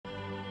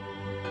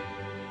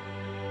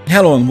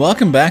Hello and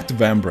welcome back to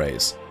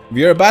Vambrace.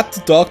 We are about to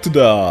talk to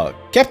the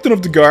captain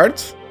of the guard.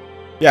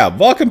 Yeah,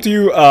 welcome to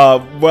you.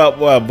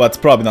 Well,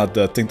 but probably not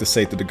the thing to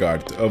say to the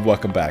guard.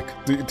 Welcome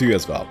back to you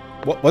as well.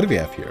 What do we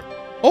have here?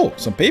 Oh,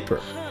 some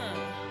paper.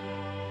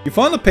 You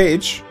found a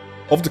page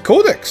of the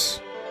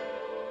Codex.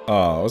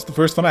 What's the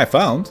first one I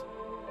found?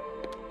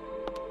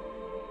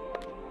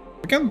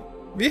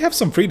 We have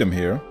some freedom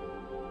here.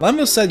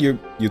 Lambo said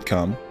you'd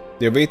come.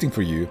 They're waiting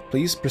for you.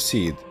 Please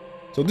proceed.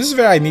 So this is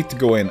where I need to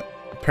go in,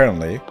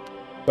 apparently.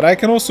 But I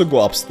can also go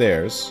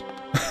upstairs.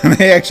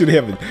 They actually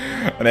have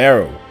an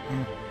arrow.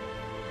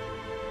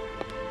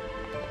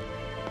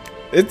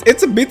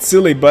 It's a bit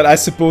silly, but I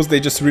suppose they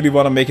just really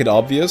want to make it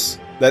obvious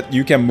that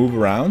you can move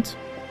around.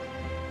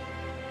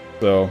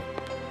 So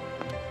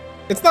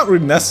it's not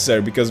really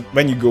necessary because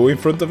when you go in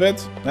front of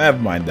it, never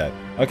mind that.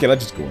 Okay,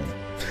 let's just go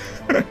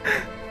in.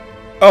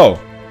 Oh,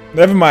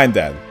 never mind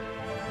that.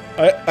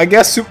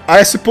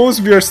 I suppose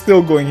we are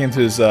still going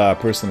into his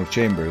personal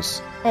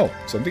chambers. Oh,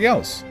 something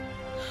else.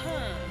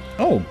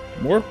 Oh,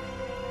 more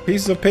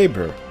pieces of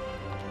paper.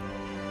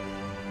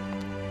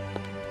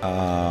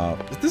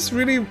 Is this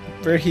really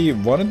where he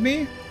wanted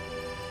me?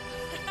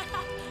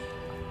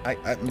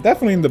 I'm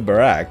definitely in the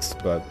barracks,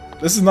 but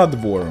this is not the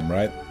war room,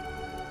 right?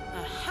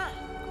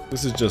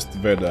 This is just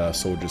where the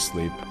soldiers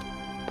sleep.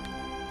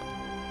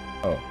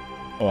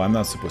 Oh, I'm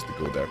not supposed to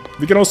go there.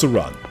 We can also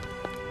run.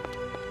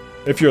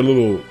 If you're a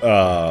little,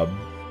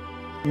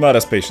 not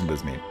as patient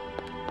as me.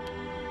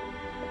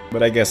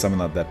 But I guess I'm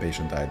not that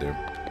patient either.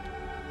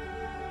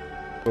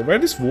 So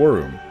where is war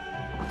room?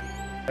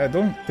 I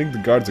don't think the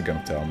guards are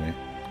gonna tell me.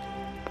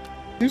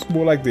 Seems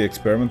more like the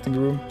experimenting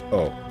room.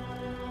 Oh,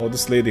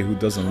 this lady who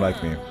doesn't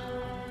like me.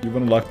 You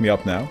wanna lock me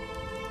up now?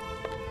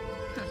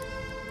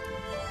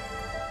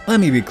 Let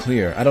me be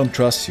clear, I don't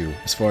trust you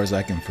as far as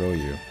I can throw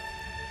you.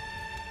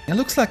 It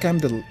looks like I'm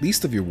the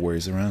least of your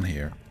warriors around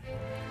here.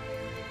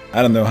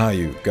 I don't know how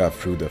you got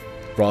through the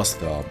frost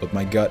thaw, but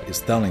my gut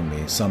is telling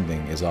me something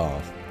is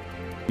off.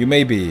 You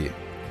may be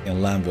in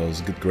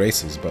Lanville's good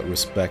graces, but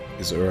respect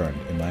is earned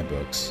in my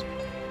books.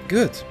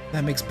 Good,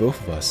 that makes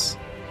both of us.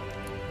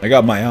 I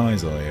got my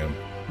eyes on you.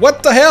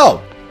 What the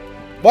hell?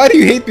 Why do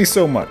you hate me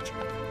so much?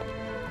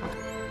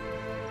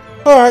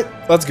 Alright,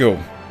 let's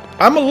go.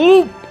 I'm a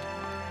little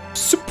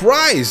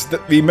surprised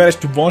that we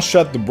managed to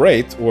one-shot the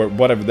Braid, or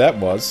whatever that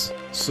was.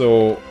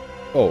 So,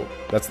 oh,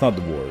 that's not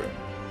the war room.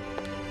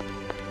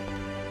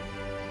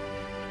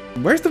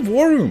 Where's the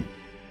war room?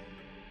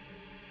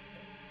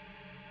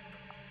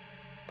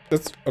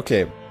 That's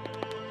okay.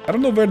 I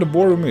don't know where the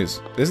war room is.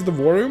 This is the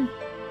war room?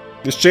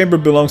 This chamber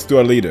belongs to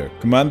our leader,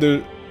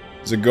 Commander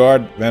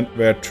Zaquard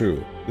went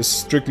through. This is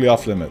strictly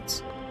off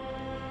limits.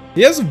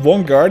 He has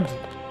one guard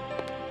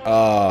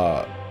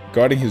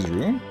guarding his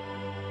room?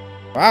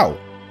 Wow.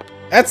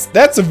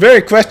 That's a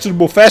very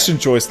questionable fashion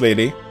choice,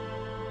 lady.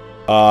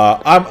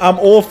 I'm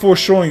all for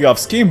showing off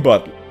skin,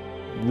 but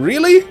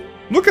really?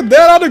 Look at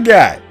that other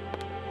guy.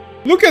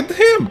 Look at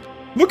him.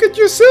 Look at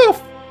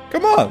yourself.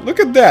 Come on, look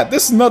at that.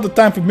 This is not the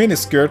time for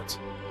miniskirt.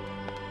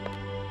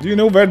 Do you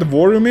know where the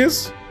war room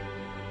is?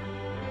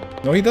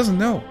 No, he doesn't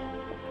know.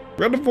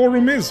 Where the war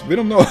room is, we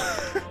don't know.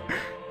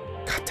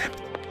 God damn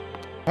it.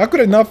 How could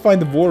I not find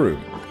the war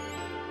room?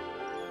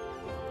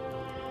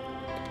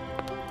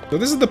 So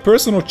this is the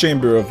personal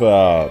chamber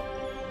of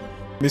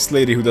Miss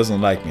Lady who doesn't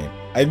like me.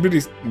 I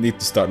really need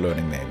to start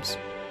learning names.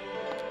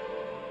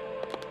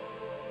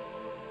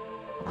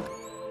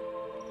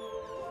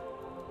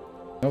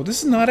 No,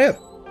 this is not it.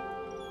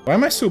 Why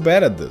am I so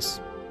bad at this?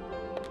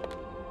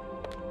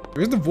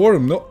 Where's the war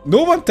room?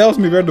 No one tells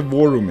me where the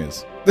war room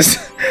is.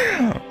 This.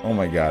 Oh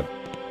my god.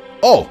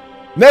 Oh,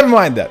 never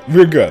mind that.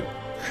 We're good.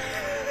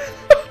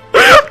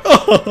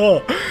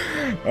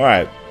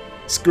 Alright.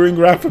 Screwing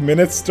around for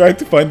minutes, trying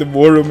to find the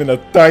war room in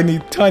a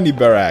tiny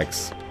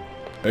barracks.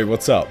 Hey,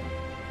 what's up?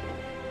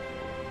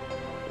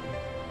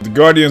 The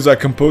Guardians are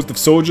composed of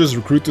soldiers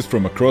recruited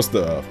from across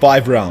the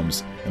 5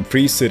 realms and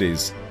 3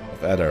 cities of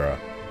Adara.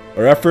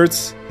 Our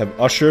efforts have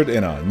ushered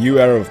in a new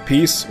era of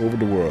peace over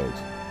the world.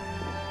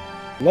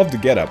 Love the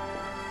getup.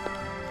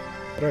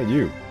 What are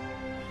you?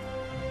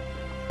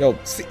 Yo,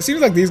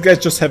 seems like these guys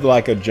just have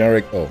like a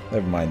generic... Oh,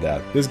 never mind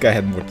that. This guy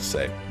had more to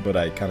say, but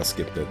I kind of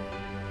skipped it.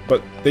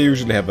 But they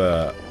usually have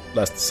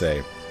less to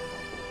say.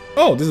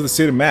 Oh, this is the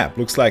city map.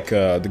 Looks like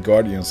the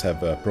Guardians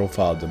have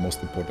profiled the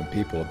most important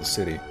people of the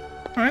city.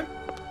 Alright.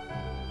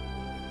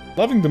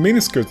 Loving the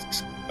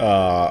miniskirts.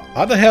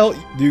 How the hell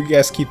do you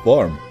guys keep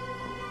warm?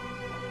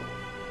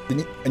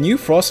 A new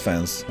frost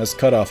fence has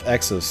cut off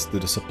access to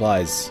the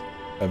supplies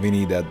we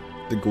need at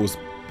the Ghost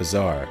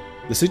Bazaar.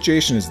 The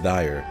situation is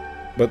dire,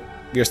 but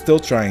we are still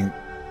trying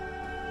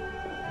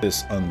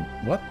this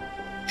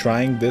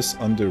Trying this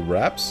under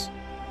wraps?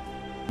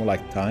 More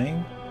like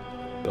tying?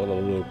 Still a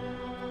little...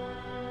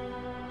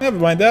 Never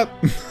mind that.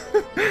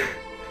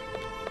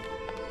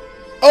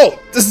 Oh,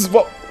 this is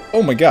what...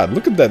 Oh my god,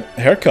 look at that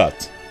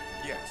haircut.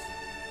 Yes.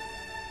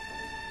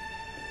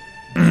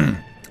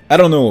 I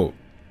don't know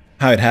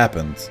how it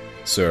happened,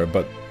 sir,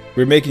 but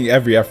we're making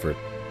every effort.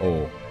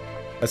 Oh,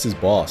 that's his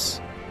boss.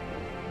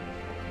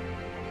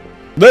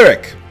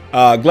 Lyric,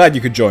 glad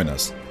you could join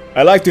us.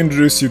 I'd like to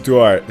introduce you to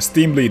our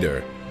esteemed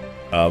leader,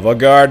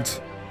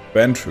 Zaquard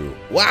Ventru.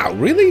 Wow,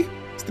 really?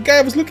 It's the guy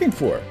I was looking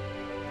for.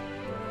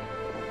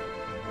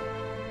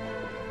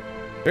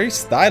 Very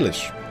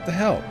stylish. What the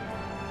hell?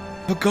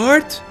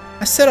 Zaquard?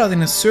 I set out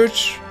in a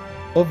search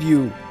of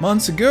you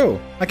months ago.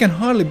 I can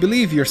hardly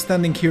believe you're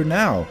standing here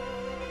now.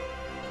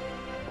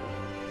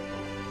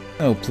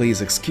 Oh,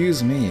 please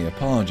excuse me.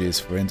 Apologies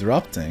for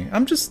interrupting.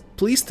 I'm just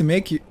pleased to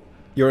make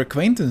your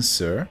acquaintance,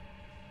 sir.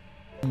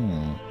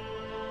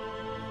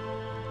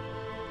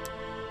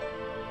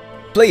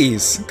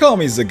 Please, call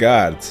me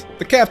Zaquard.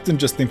 The captain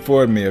just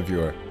informed me of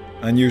your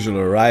unusual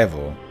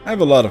arrival. I have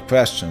a lot of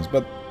questions,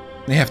 but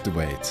they have to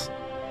wait.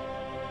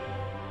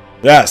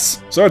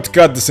 Yes, sorry to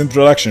cut this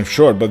introduction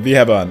short, but we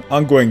have an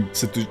ongoing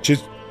situation.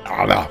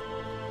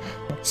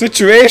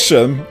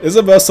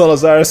 Isabel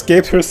Salazar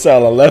escaped her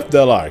cell and left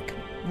Del Arc.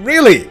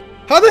 Really?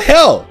 How the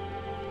hell?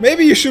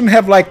 Maybe you shouldn't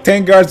have like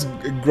 10 guards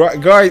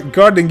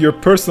guarding your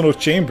personal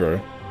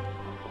chamber.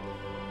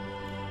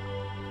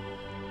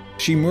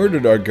 She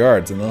murdered our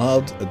guards and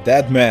allowed a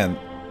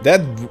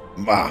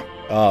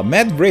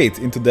mad wraith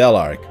into Del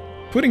Arc,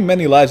 putting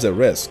many lives at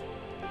risk.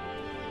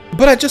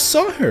 But I just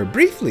saw her,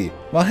 briefly,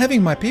 while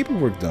having my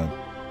paperwork done.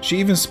 She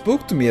even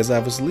spoke to me as I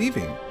was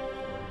leaving.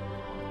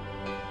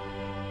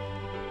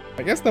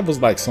 I guess that was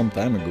like some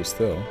time ago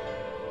still.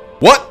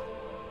 What?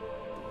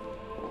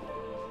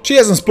 She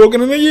hasn't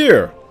spoken in a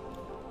year!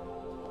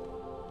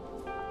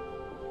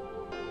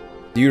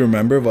 Do you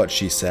remember what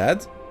she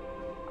said?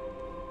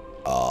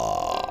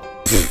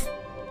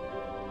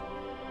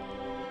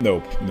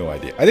 Nope, no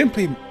idea. I didn't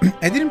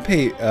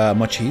pay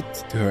much heed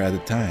to her at the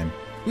time.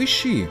 Who is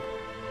she?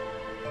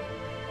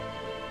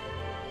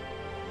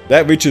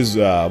 That witch is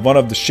one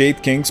of the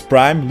Shade King's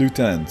prime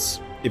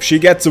lieutenants. If she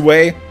gets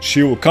away,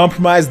 she will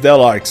compromise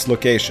Del Arc's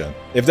location.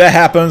 If that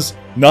happens,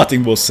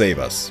 nothing will save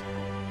us.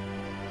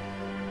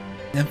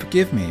 And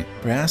forgive me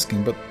for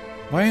asking, but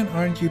why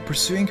aren't you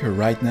pursuing her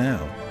right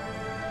now?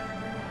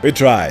 We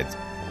tried.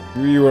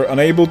 We were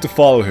unable to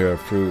follow her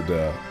through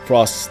the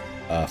frost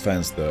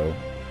fence though.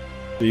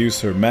 She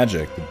used her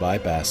magic to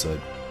bypass it.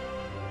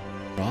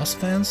 Frost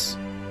fence?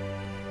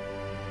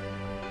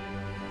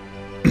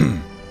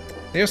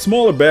 They are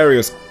smaller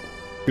barriers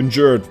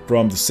conjured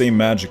from the same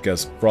magic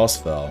as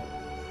Frostfell.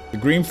 The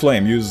green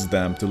flame uses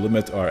them to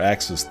limit our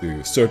access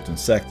to certain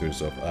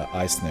sectors of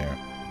Eisner.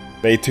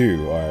 They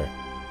too are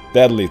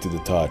deadly to the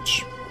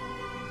touch.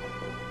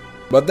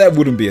 But that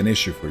wouldn't be an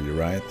issue for you,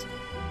 right?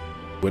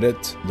 Would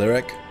it,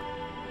 Lyric?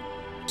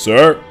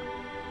 Sir?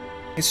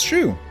 It's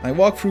true, I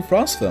walked through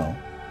Frostfell.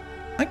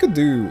 I could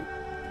do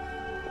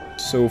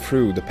so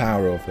through the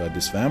power of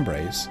this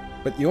Vambrace,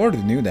 but you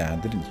already knew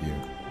that, didn't you?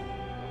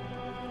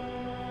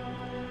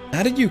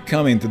 How did you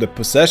come into the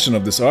possession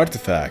of this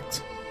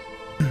artifact?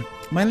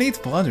 My late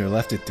father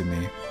left it to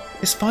me.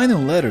 His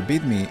final letter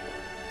bid me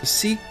to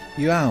seek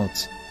you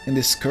out in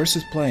this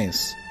cursed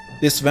place.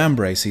 This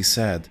Vambrace, he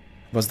said,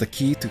 was the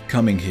key to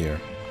coming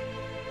here.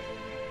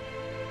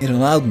 It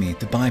allowed me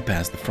to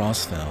bypass the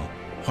Frostfell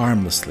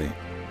harmlessly.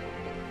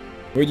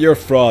 Would your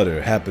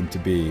father happen to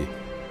be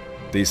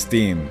the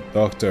esteemed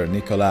Dr.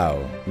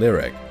 Nicolau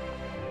Lyric?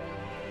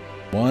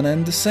 One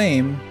and the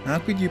same. How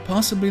could you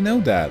possibly know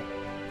that?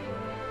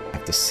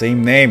 Have the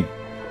same name.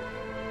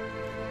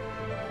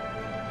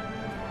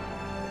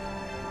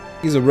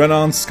 He's a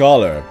renowned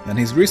scholar, and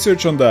his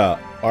research on the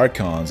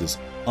Archons is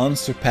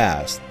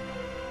unsurpassed.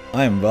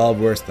 I am well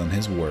versed on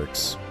his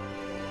works.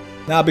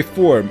 Now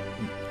before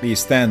me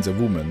stands a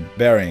woman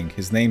bearing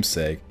his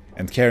namesake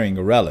and carrying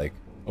a relic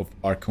of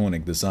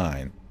Archonic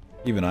design.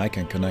 Even I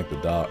can connect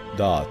the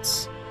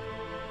dots.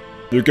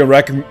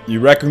 You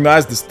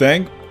recognize this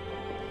thing?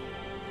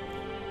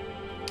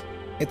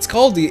 It's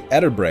called the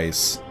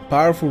Etherbrace.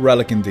 Powerful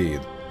relic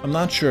indeed. I'm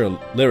not sure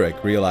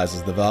Lyric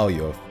realizes the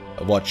value of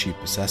what she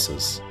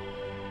possesses.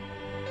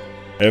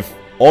 If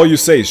all you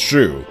say is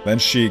true, then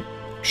she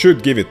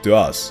should give it to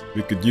us.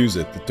 We could use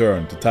it to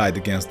turn the tide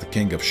against the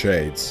King of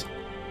Shades.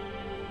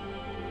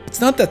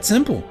 It's not that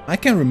simple. I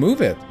can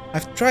remove it.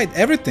 I've tried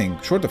everything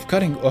short of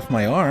cutting off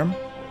my arm.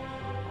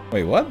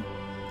 Wait, what?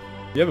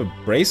 You have a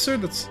bracer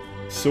that's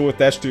so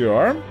attached to your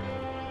arm?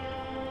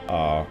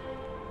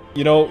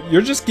 You know,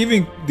 you're just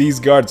giving these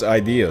guards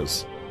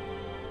ideas.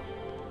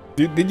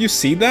 Did you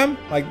see them?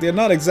 Like, they're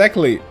not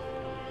exactly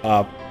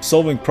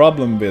solving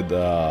problems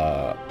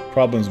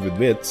with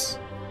wits.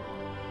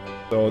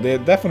 So they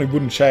definitely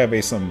wouldn't shy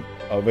away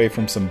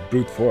from some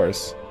brute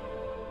force.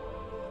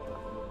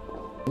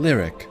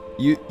 Lyric,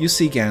 you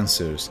seek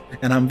answers,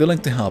 and I'm willing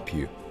to help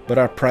you. But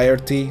our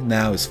priority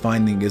now is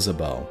finding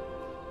Isabel.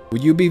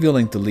 Would you be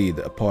willing to lead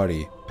a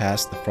party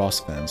past the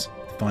frost fence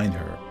to find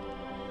her?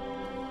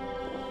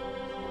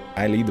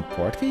 I lead the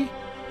party?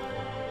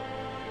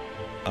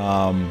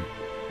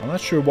 I'm not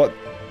sure what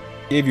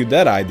gave you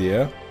that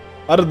idea.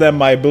 Other than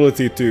my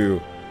ability to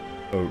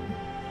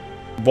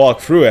walk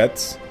through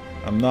it,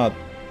 I'm not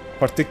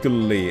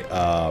particularly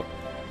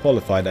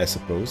qualified, I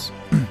suppose.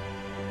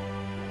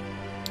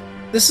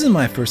 This is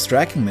my first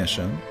tracking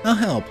mission. I'll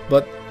help,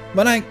 but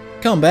when I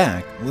Come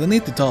back, we'll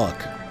need to talk.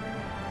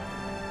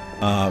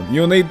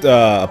 You'll need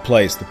a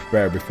place to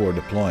prepare before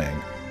deploying.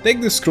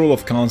 Take the scroll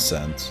of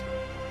consent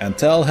and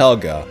tell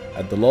Helga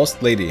at the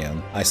Lost Lady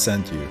Inn I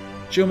sent you.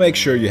 She'll make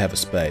sure you have a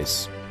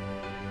space.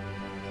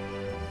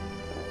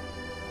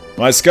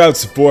 My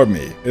scouts informed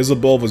me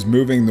Isabel was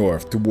moving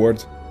north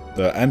toward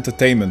the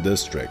entertainment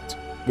district.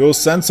 We'll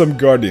send some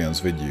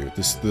guardians with you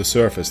to the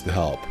surface to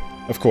help.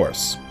 Of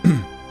course.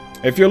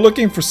 If you're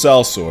looking for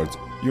sellswords,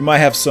 you might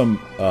have some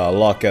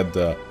luck at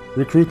the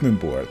recruitment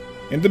board.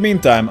 In the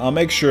meantime, I'll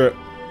make sure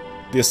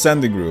the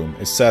ascending room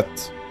is set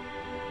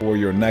for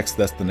your next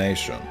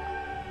destination.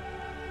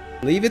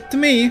 Leave it to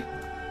me.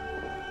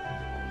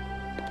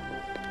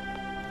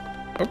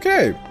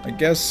 Okay, I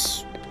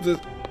guess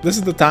this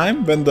is the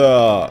time when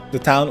the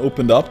town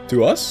opened up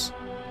to us.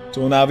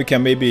 So now we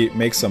can maybe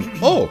make some...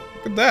 Oh,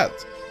 look at that.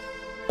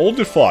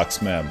 Older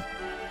fox, ma'am.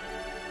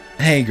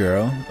 Hey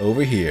girl,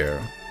 over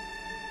here.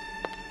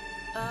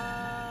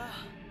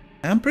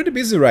 I'm pretty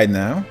busy right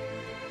now.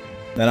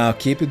 Then I'll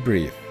keep it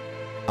brief.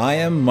 I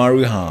am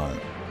Maruhan,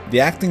 the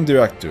acting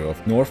director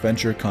of North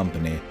Venture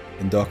Company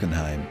in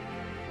Dockenheim.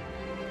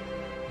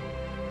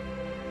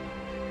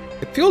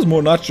 It feels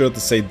more natural to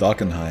say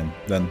Dockenheim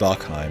than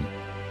Dockheim.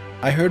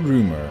 I heard a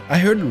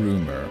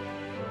rumor.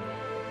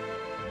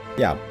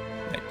 Yeah.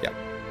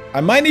 I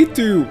might need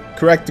to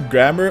correct the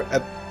grammar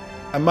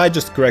I might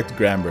just correct the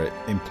grammar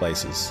in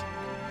places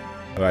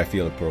where I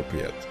feel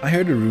appropriate. I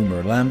heard a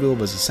rumor Lanville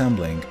was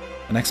assembling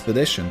an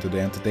expedition to the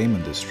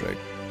entertainment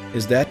district.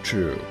 Is that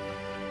true?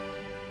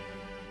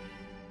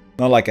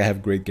 Not like I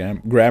have great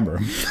grammar.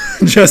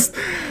 Just...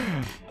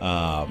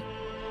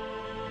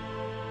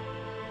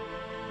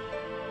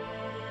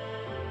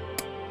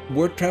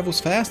 Word travels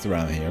fast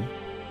around here.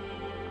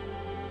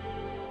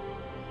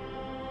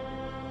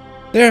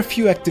 There are a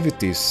few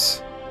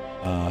activities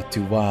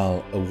to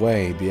while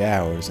away the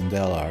hours in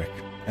Delark,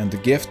 and the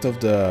gift of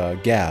the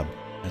gab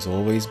has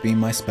always been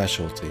my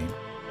specialty.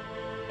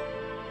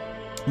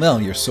 Well,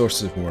 your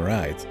sources were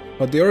right,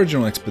 but the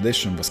original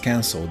expedition was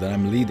cancelled and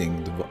I'm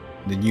leading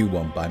the new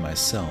one by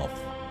myself.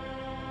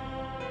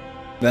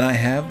 Then I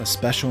have a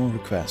special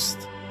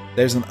request.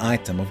 There's an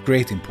item of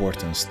great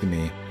importance to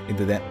me in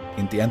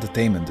the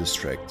entertainment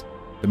district.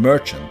 The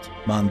merchant,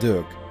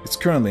 Manduk, is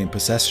currently in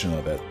possession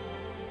of it.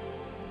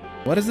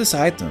 What is this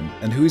item,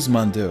 and who is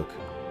Manduk?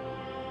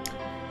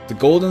 The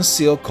golden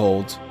seal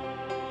called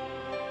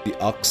the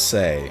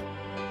Oxay.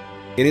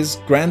 It is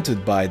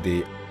granted by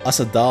the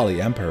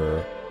Asadali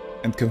Emperor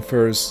and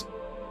confers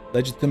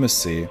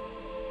legitimacy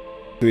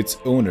to its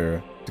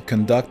owner to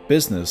conduct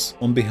business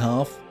on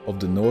behalf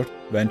of the North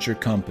Venture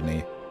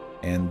Company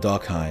in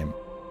Dockheim.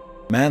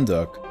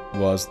 Manduk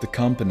was the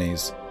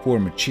company's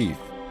former chief.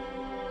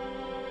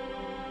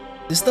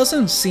 This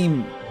doesn't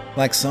seem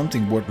like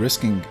something worth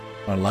risking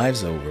our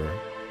lives over.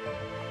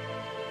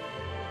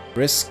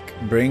 Risk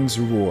brings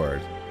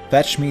reward.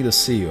 Fetch me the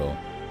seal,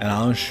 and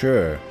I'll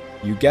ensure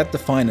you get the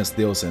finest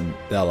deals in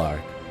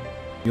Delark.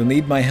 You'll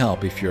need my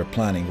help if you're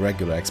planning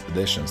regular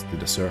expeditions to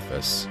the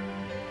surface.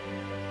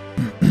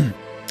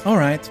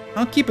 Alright,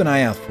 I'll keep an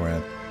eye out for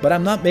it, but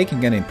I'm not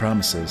making any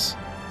promises.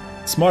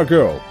 Smart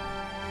girl.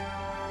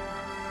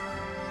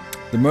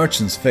 The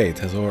merchant's fate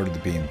has already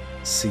been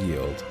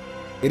sealed.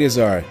 It is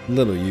of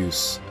little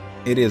use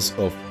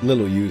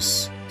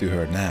to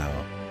her now,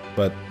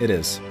 but it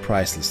is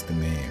priceless to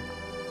me.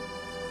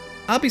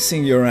 I'll be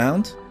seeing you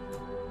around.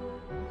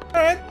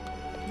 Alright,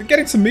 we're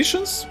getting some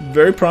missions,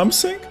 very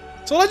promising.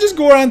 So let's just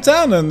go around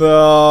town and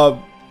oh,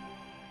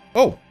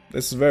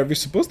 this is where we're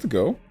supposed to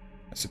go,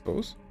 I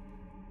suppose.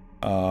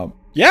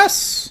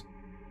 Yes!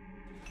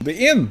 The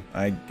inn,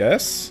 I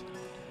guess.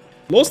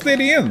 Lost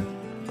Lady Inn.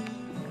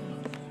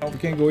 Oh, we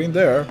can't go in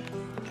there.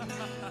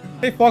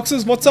 Hey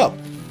foxes, what's up?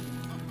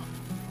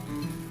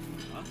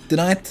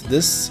 Tonight,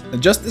 this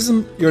just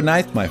isn't your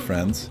night, my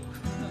friends.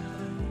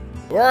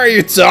 What are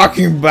you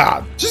talking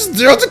about? Just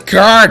deal the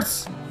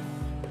cards!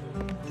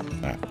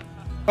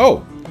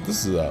 Oh,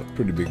 this is a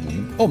pretty big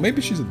woman. Oh,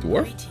 maybe she's a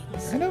dwarf?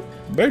 Kind of.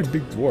 Very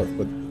big dwarf,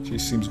 but she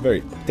seems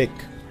very thick.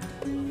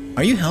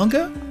 Are you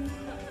Helga?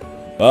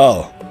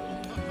 Oh.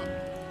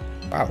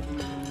 Wow.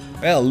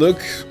 Well,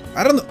 look,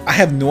 I don't know. I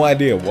have no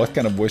idea what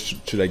kind of voice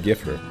should I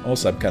give her.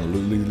 Also, I'm kind of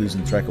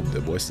losing track of the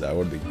voice that I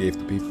already gave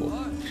to people.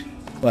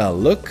 Well,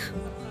 look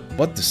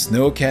what the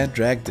snowcat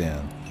dragged in.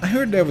 I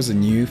heard there was a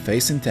new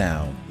face in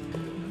town.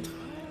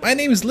 My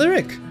name is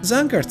Lyric.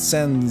 Zaquard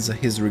sends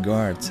his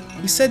regards.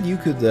 He said you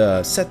could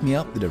set me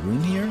up with a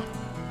room here.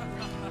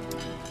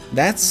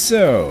 That's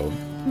so.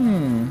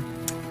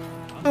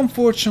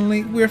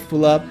 Unfortunately, we're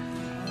full up.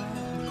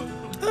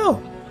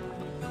 Oh.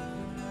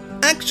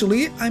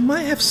 Actually, I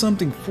might have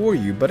something for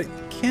you, but it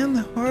can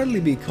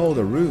hardly be called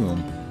a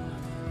room.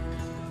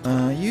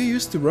 You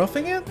used to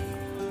roughing it?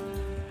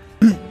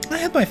 I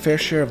had my fair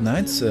share of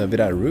nights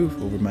without a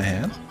roof over my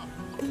head.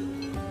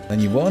 Then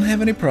you won't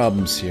have any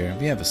problems here.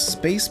 We have a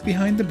space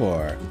behind the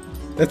bar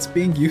that's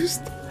being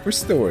used for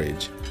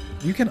storage.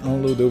 You can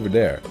unload over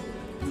there.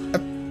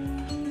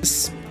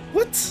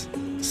 What?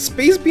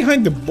 Space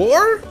behind the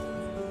bar?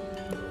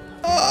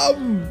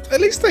 At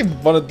least I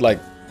wanted, like,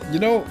 you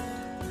know,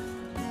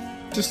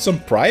 just some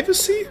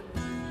privacy.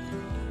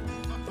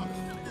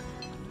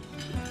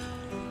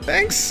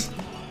 Thanks.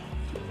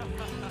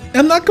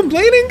 I'm not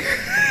complaining.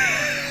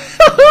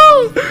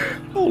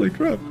 Holy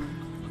crap.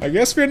 I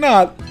guess we're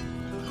not.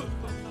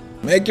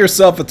 Make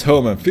yourself at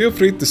home and feel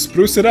free to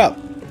spruce it up.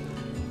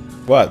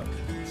 What?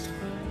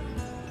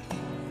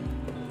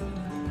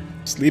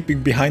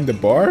 Sleeping behind the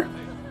bar?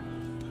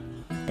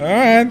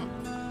 Alright.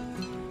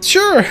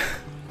 Sure.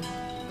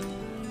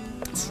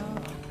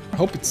 I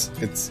hope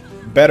it's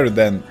better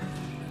than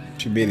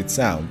she made it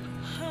sound.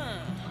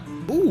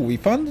 Ooh, we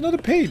found another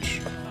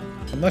page.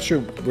 I'm not sure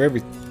where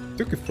we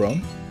took it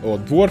from. Oh,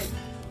 dwarf.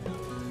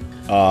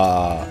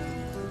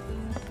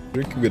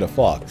 Drinking with a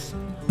fox.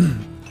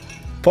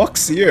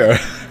 Foxier.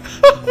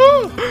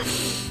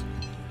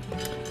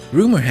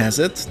 Rumor has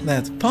it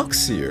that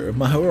Foxier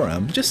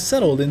Mahoram just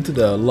settled into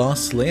the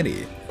Lost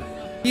Lady.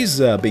 He's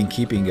been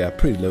keeping a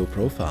pretty low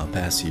profile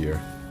past year.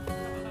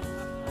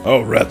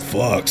 Oh, Red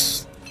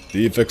Fox.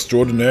 Thief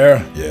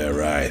extraordinaire? Yeah,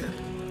 right.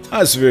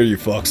 I swear you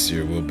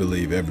Foxier will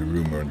believe every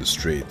rumor on the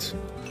street.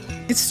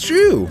 It's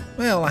true.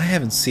 Well, I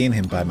haven't seen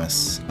him by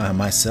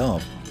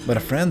myself, but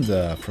a friend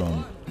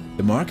from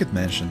the market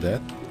mentioned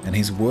it, and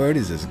his word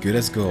is as good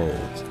as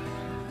gold.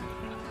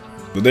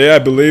 The day I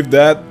believe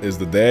that is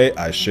the day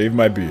I shave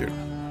my beard.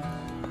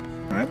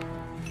 Alright.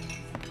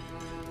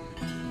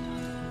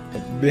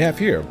 What do we have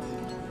here?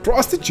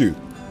 Prostitute!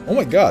 Oh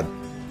my god.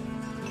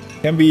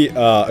 Can we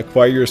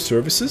acquire your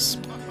services?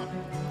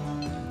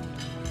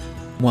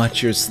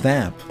 Watch your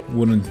step.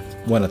 Wouldn't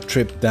want to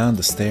trip down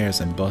the stairs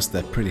and bust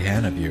that pretty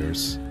hand of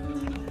yours.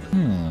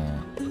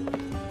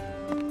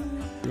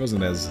 It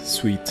wasn't as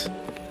sweet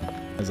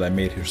as I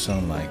made her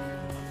sound like.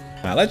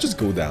 Let's just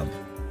go down.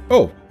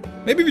 Oh,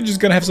 maybe we're just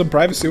gonna have some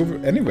privacy over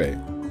anyway.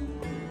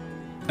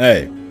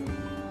 Hey.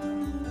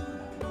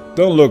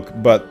 Don't look,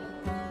 but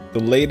the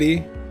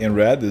lady in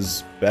red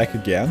is back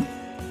again.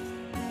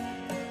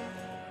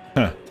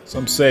 Huh.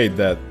 Some say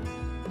that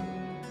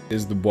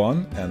is the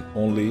one and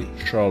only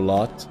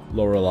Charlotte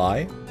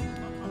Lorelei.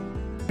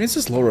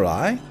 Princess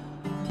Lorelei?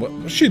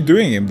 What's she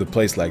doing in the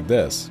place like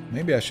this?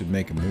 Maybe I should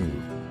make a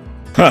move.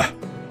 Ha!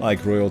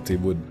 Like royalty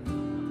would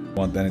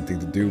want anything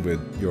to do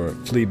with your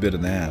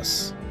flea-bitten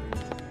ass.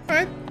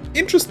 Alright,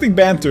 interesting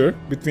banter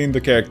between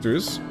the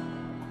characters.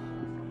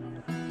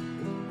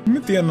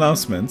 With the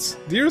announcements,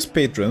 dearest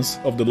patrons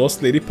of the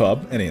Lost Lady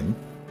Pub and Inn,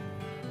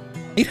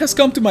 it has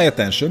come to my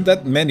attention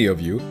that many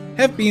of you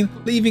have been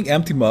leaving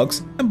empty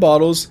mugs and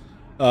bottles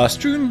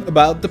strewn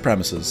about the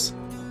premises.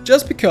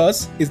 Just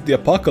because it's the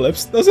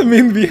apocalypse doesn't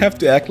mean we have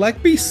to act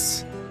like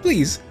beasts.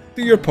 Please,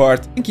 do your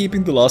part in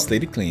keeping the Lost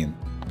Lady clean.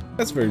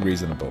 That's very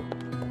reasonable.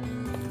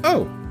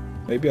 Oh,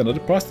 maybe another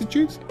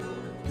prostitute?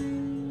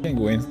 Can't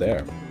go in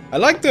there. I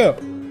like that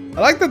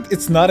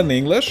it's not in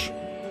English.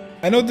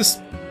 I know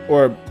this,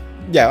 or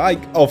yeah,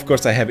 of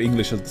course I have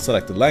English as the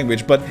selected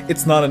language, but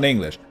it's not in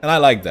English, and I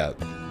like that.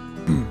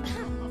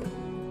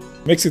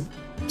 Makes it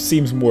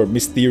seems more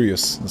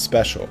mysterious and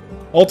special.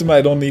 Ultimately,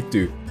 I don't need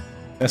to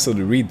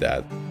necessarily read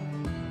that.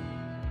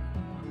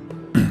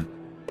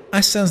 I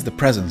sense the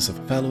presence of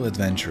fellow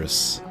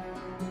adventurers.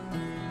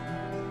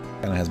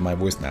 Kinda has my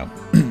voice now.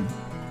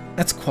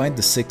 That's quite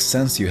the sixth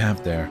sense you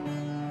have there.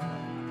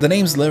 The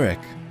name's Lyric.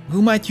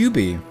 Who might you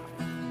be?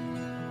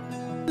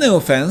 No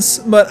offense,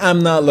 but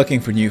I'm not looking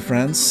for new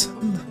friends.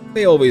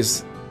 They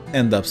always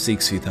end up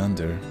 6 feet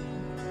under.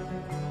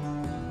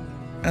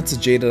 That's a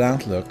jaded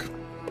outlook.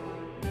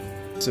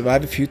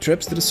 Survive a few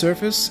trips to the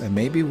surface and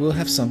maybe we'll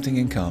have something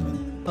in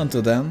common.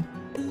 Until then,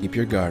 keep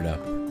your guard up.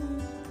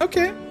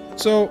 Okay,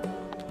 so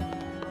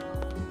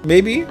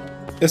maybe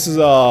this is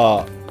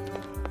oh,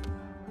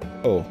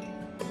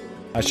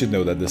 I should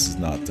know that this is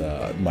not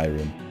my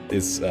room.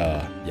 It's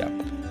yeah.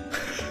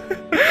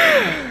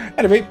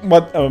 Anyway,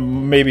 but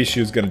maybe she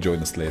was gonna join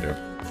us later.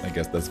 I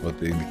guess that's what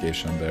the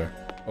indication there.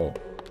 Oh,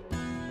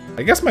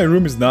 I guess my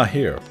room is not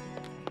here.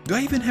 Do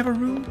I even have a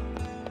room?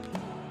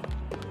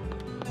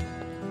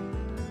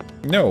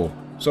 No.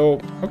 So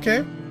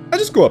okay, I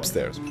just go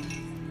upstairs.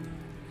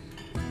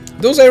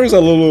 Those areas are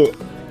a little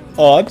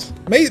odd.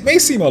 May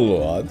seem a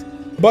little odd,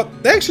 but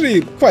they're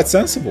actually quite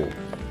sensible.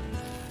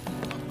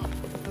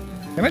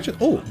 Can I just...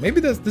 Oh, maybe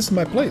this is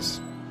my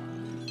place.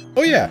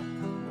 Oh yeah.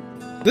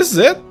 This is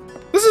it?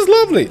 This is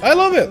lovely. I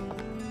love it.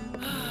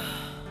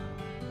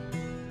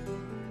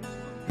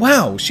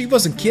 Wow, she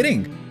wasn't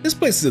kidding. This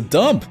place is a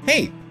dump.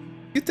 Hey,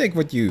 you take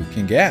what you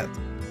can get.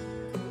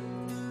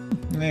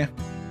 Nah.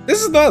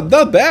 This is not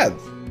bad.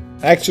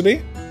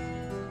 Actually.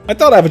 I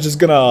thought I was just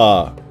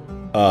gonna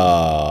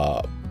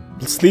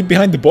sleep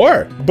behind the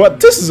bar. But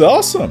this is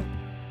awesome.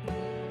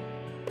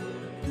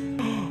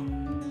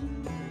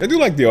 I do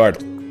like the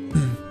art.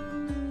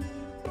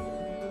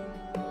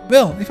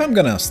 Well, if I'm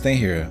gonna stay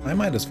here, I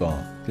might as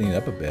well clean it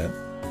up a bit.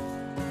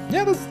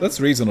 Yeah, that's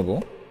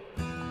reasonable.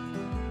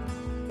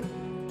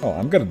 Oh,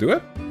 I'm gonna do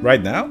it?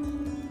 Right now?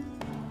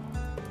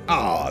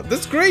 Ah,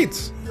 that's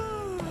great!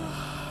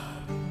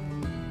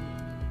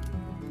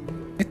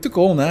 It took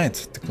all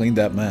night to clean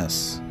that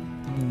mess.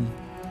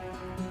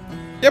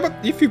 Yeah, but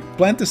if you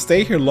plan to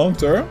stay here long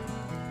term,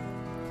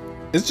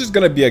 it's just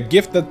gonna be a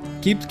gift that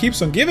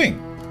keeps on giving.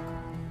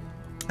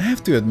 I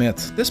have to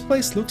admit, this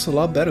place looks a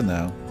lot better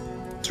now.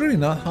 It's really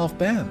not half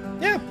bad.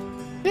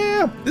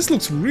 Yeah, this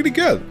looks really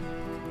good.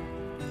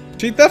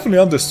 She definitely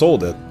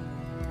undersold it.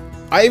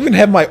 I even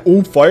have my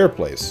own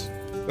fireplace.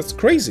 That's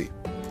crazy.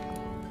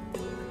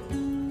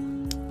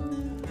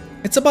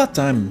 It's about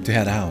time to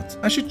head out.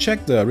 I should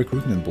check the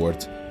recruitment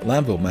board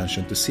Lamville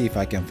mentioned to see if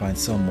I can find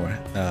some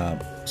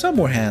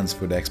more hands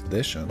for the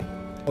expedition.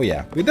 Oh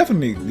yeah, we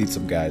definitely need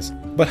some guys.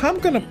 But how am I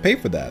gonna pay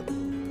for that?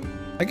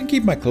 I can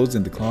keep my clothes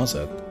in the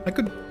closet. I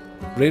could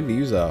really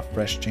use a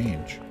fresh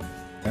change.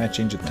 Can I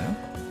change it now?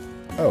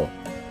 Oh,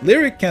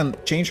 Lyric can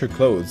change her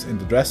clothes in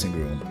the dressing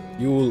room.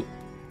 You will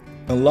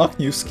unlock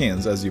new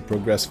skins as you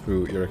progress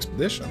through your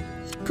expedition.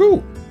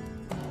 Cool!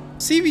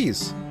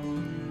 CVs!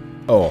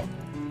 Oh.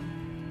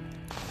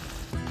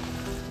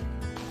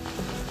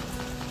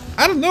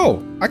 I don't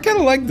know. I kind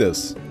of like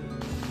this.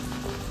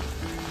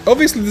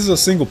 Obviously, this is a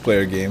single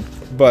player game,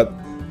 but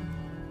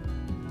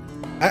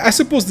I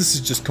suppose this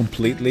is just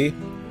completely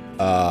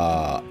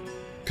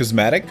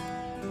cosmetic.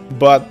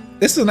 But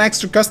this is an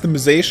extra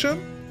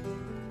customization.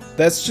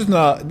 That's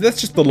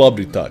just a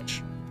lovely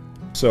touch.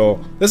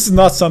 So this is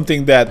not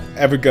something that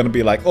ever gonna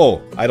be like,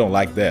 oh, I don't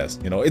like this.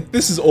 You know,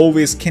 this is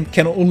always can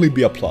only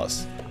be a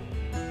plus.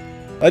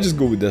 I just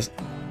go with this.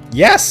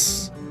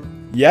 Yes,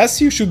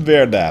 yes, you should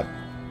wear that.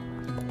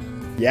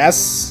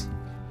 Yes,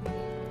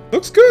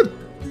 looks good.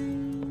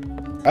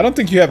 I don't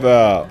think you have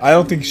a. I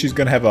don't think she's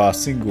gonna have a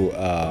single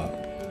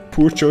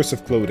poor choice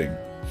of clothing.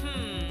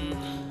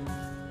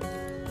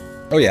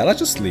 Oh yeah, let's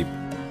just sleep.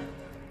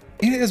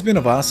 It has been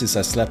a while since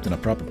I slept in a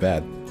proper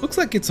bed. Looks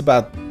like it's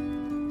about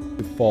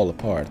to fall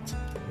apart,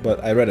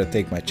 but I'd rather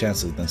take my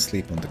chances than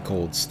sleep on the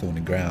cold,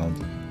 stony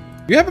ground.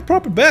 You have a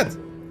proper bed.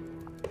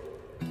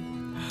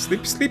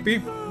 Sleepy,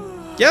 sleepy.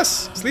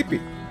 Yes,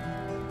 sleepy.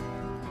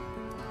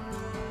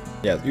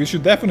 Yeah, you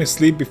should definitely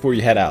sleep before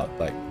you head out.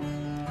 Like,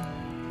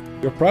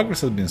 your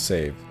progress has been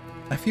saved.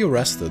 I feel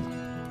rested.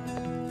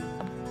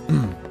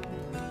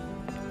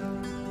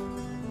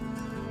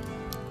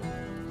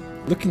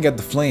 Looking at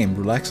the flame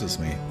relaxes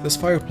me. This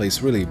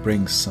fireplace really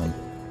brings some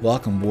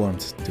welcome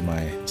warmth to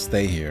my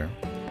stay here.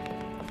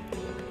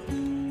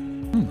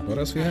 What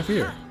else we have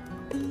here?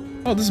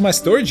 Oh, this is my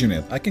storage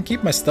unit. I can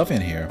keep my stuff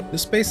in here.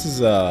 This space is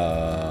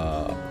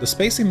the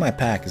space in my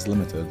pack is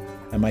limited,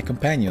 and my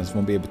companions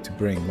won't be able to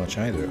bring much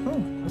either.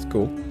 Oh, that's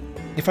cool.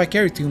 If I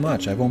carry too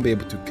much, I won't be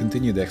able to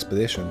continue the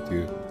expedition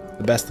to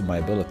the best of my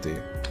ability.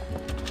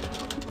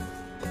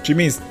 Which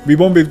means we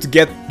won't be able to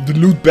get the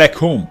loot back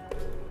home.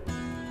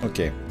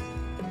 Okay.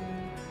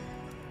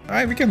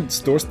 Alright, we can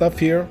store stuff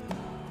here.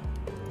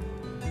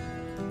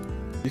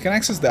 You can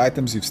access the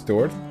items you've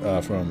stored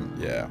from,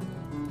 yeah,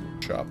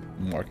 shop,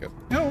 market.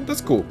 Oh,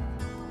 that's cool.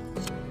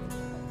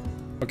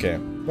 Okay,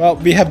 well,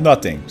 we have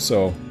nothing,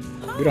 so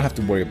we don't have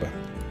to worry about it.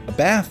 A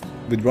bath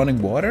with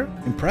running water?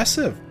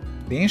 Impressive!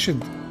 The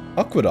ancient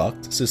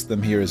aqueduct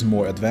system here is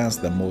more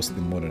advanced than most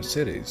in modern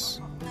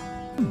cities.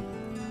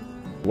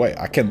 Wait,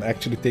 I can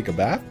actually take a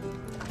bath?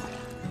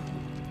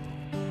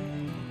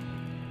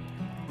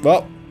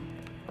 Well,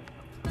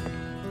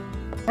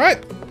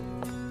 alright.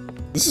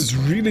 This is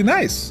really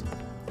nice.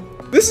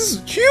 This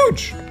is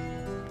huge.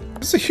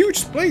 This is a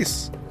huge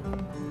place.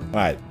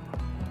 Alright.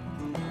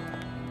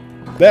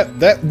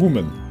 That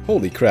woman,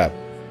 holy crap.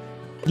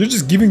 You're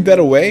just giving that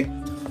away?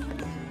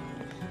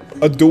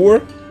 A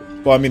door?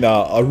 Well, I mean,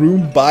 a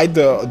room by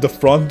the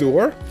front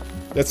door?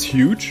 That's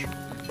huge.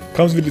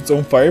 Comes with its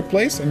own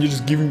fireplace, and you're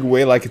just giving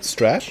away like it's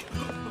trash?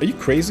 Are you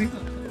crazy?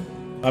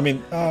 I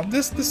mean,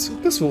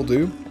 this will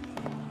do.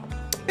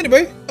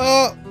 Anyway,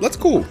 let's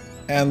go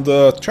and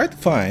try to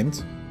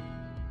find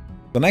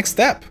the next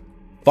step.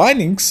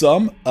 Finding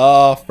some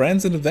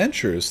friends and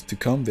adventurers to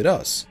come with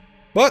us.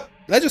 But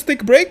let's just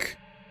take a break.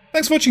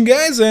 Thanks for watching,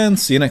 guys, and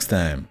see you next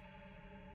time.